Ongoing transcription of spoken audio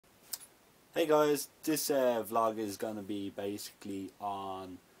Hey guys, this vlog is going to be basically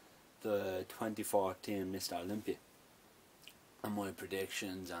on the 2014 Mr. Olympia and my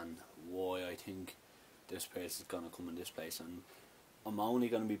predictions and why I think this place is going to come in this place. And I'm only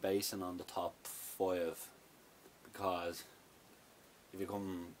going to be basing on the top 5, because if you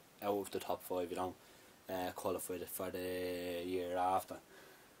come out of the top 5 you don't qualify for the year after.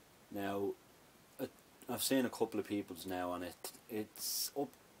 Now I've seen a couple of people's now and it's up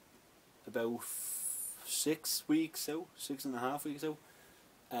about 6 weeks out, 6.5 weeks out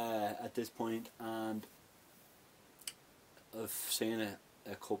at this point, and I've seen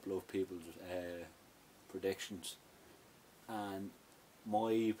a couple of people's predictions, and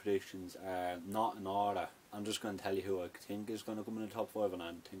my predictions are not in order. I'm just going to tell you who I think is going to come in the top 5 and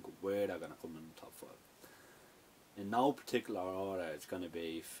I think where they're going to come in the top 5. In no particular order, it's going to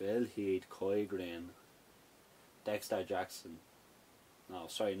be Phil Heath, Kai Green, Dexter Jackson. No,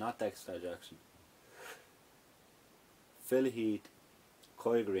 sorry, not Dexter Jackson. Phil Heath,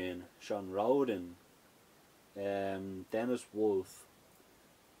 Kai Green, Sean Roden, Dennis Wolf,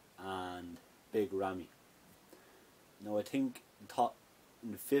 and Big Ramy. Now I think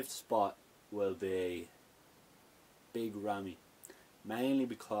in the 5th spot will be Big Ramy, mainly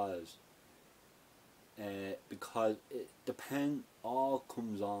because it depends. All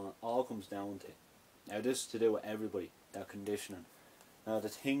comes down to. Now this is to do with everybody, their conditioning. Now the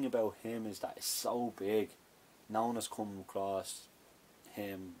thing about him is that it's so big. No one has come across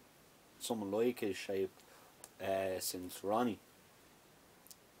him, someone like his shape, since Ronnie.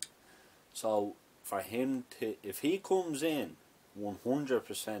 So for him to, if he comes in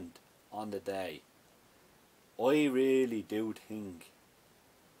 100% on the day, I really do think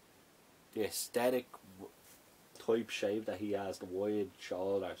the aesthetic type shape that he has, the wide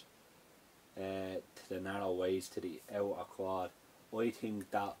shoulders, to the narrow waist, to the outer quad, I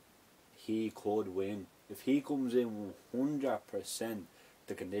think that he could win. If he comes in 100%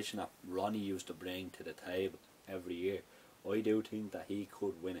 the condition that Ronnie used to bring to the table every year, I do think that he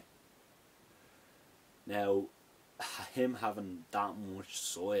could win it. Now, him having that much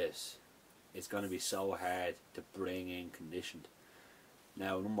size, it's going to be so hard to bring in conditioned.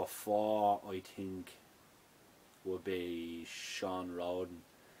 Now, number 4, I think, would be Sean Roden.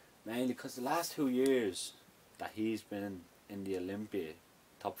 Mainly because the last 2 years that he's been in the Olympia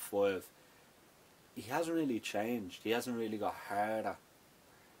top 5, he hasn't really changed. He hasn't really got harder.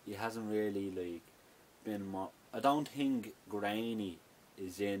 He hasn't really been more. I don't think Grainy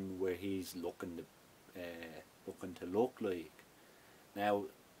is in where he's looking to look like. Now,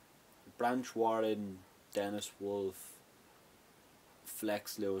 Branch Warren, Dennis Wolf,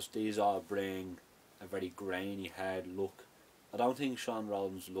 Flex Lewis, these all bring a very grainy, hard look. I don't think Sean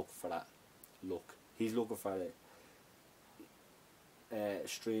Rollins look for that look. He's looking for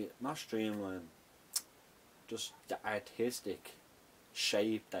not streamline, just the artistic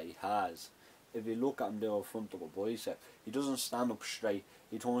shape that he has. If you look at him do a front of a bicep, he doesn't stand up straight.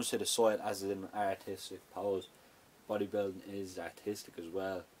 He turns to the side as in an artistic pose. Bodybuilding is artistic as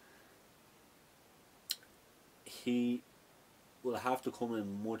well. He will have to come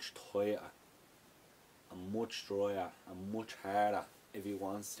in much tighter and much drier and much harder if he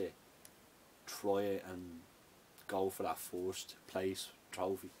wants to try it and go for that 1st place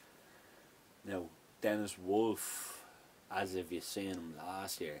trophy. Now, Dennis Wolf, as if you've seen him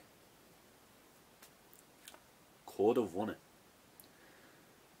last year, could have won it.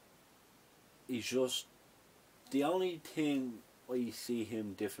 He's just, the only thing I see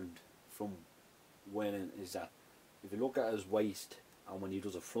him different from winning is that if you look at his waist, and when he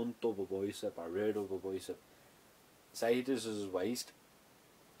does a front double bicep or rear double bicep, say this is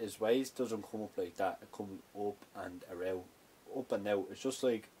his waist doesn't come up like that. It comes up and around, up and out. It's just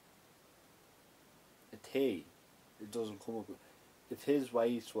like a T. It doesn't come up. If his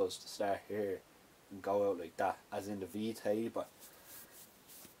waist was to start here and go out like that, as in the V taper,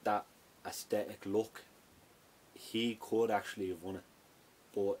 that aesthetic look, he could actually have won it.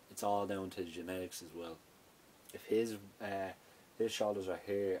 But it's all down to the genetics as well. If his shoulders are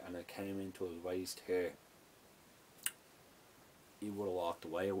here and it came into his waist here, he would have walked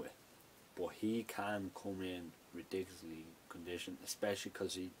away with it. But he can come in ridiculously conditioned, especially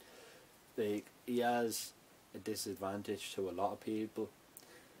because he has a disadvantage to a lot of people.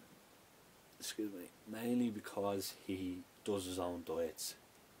 Excuse me, mainly because he does his own diets.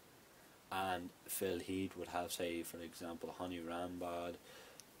 And Phil Heath would have, say for example, Honey Rambod.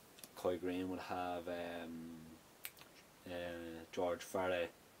 Kai Green would have George Farrell.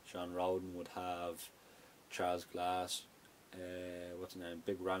 Sean Roden would have Charles Glass. What's his name?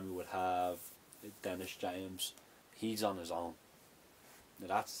 Big Ramy would have Dennis James. He's on his own.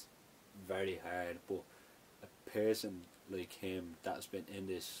 Now very hard. But a person like him that's been in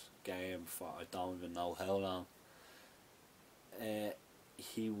this game for I don't even know how long,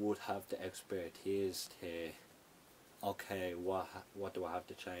 he would have the expertise to, okay, what do I have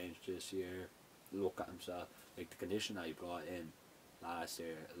to change this year? Look at himself, like the condition that he brought in last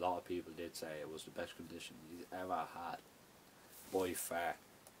year. A lot of people did say it was the best condition he's ever had by far,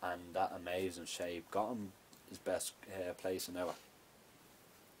 and that amazing shape got him his best placing ever.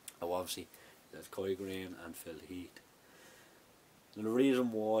 Oh, obviously, there's Coy Green and Phil Heath. And the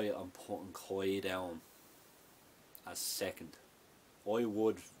reason why I'm putting Coy down as second, I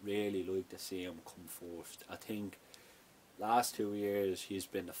would really like to see him come first. I think last 2 years he's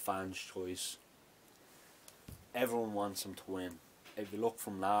been the fans' choice. Everyone wants him to win. If you look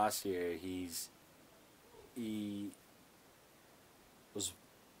from last year, he was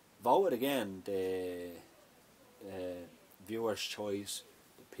voted again the viewers' choice,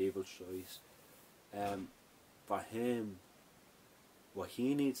 the people's choice. For him, what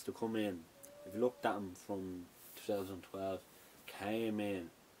he needs to come in, if you looked at him from 2012, came in,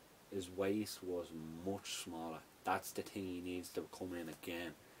 his waist was much smaller. That's the thing he needs to come in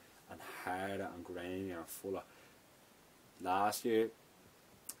again, and harder and grainier and fuller. Last year,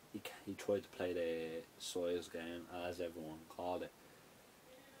 he tried to play the size game, as everyone called it.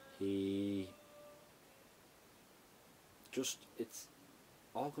 He just, it's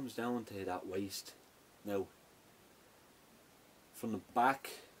all comes down to that waist. Now, from the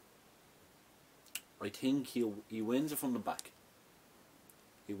back, I think he wins it from the back.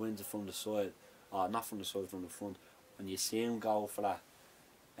 He wins it from the side, not from the side, from the front. When you see him go for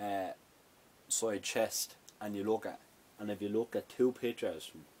that side chest, and if you look at two pictures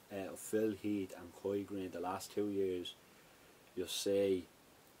from of Phil Heath and Coy Green the last 2 years, you'll see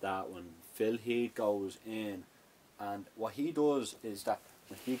that when Phil Heath goes in, and what he does is that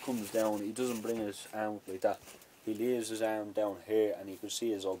when he comes down, he doesn't bring his arm up like that. He leaves his arm down here, and you can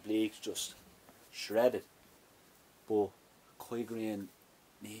see his obliques just shredded. But Coy Green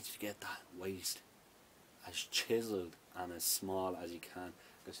needs to get that waist as chiselled and as small as he can,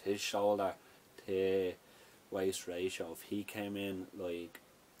 because his shoulder to waist ratio, if he came in like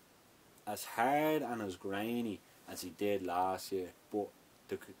as hard and as grainy as he did last year, but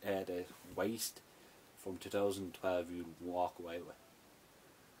the waist from 2012 you'd walk away with.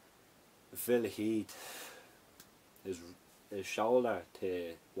 Phil Heath, his shoulder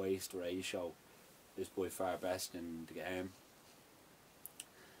to waist ratio is by far best in the game.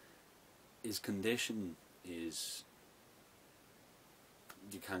 His condition is,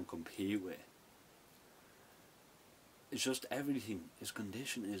 you can't compete with. It's just everything. His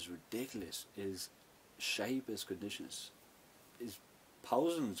condition is ridiculous. His shape, his condition is, his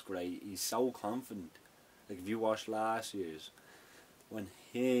posing is great. He's so confident. Like if you watch last year's, when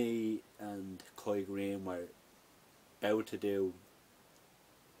he and Coy Green were about to do,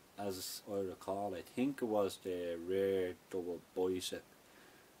 as I recall, I think it was the rear double bicep.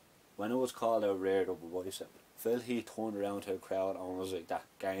 When it was called a rear double bicep, Phil Heath turned around to the crowd and was like, that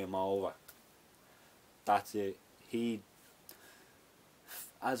game over. That's it. He,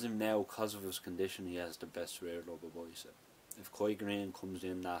 as of now, because of his condition, he has the best rear double bicep. If Coy Green comes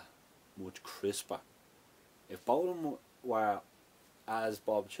in that much crisper, if both of them were, as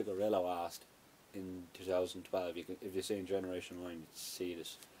Bob Chicarillo asked in 2012, if you see in Generation 9, you see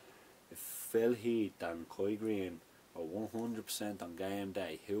this. If Phil Heath and Coy Green were 100% on game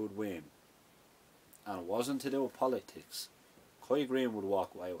day, who would win? And it wasn't to do with politics. Coy Green would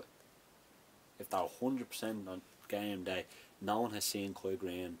walk away with it. If they're 100% on game day, no one has seen Coy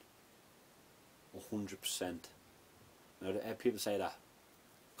Green 100%. Now, people say that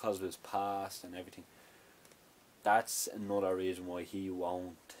because of his past and everything. That's another reason why he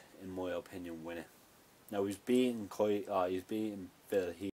won't, in my opinion, win it. Now he's beaten Phil Heath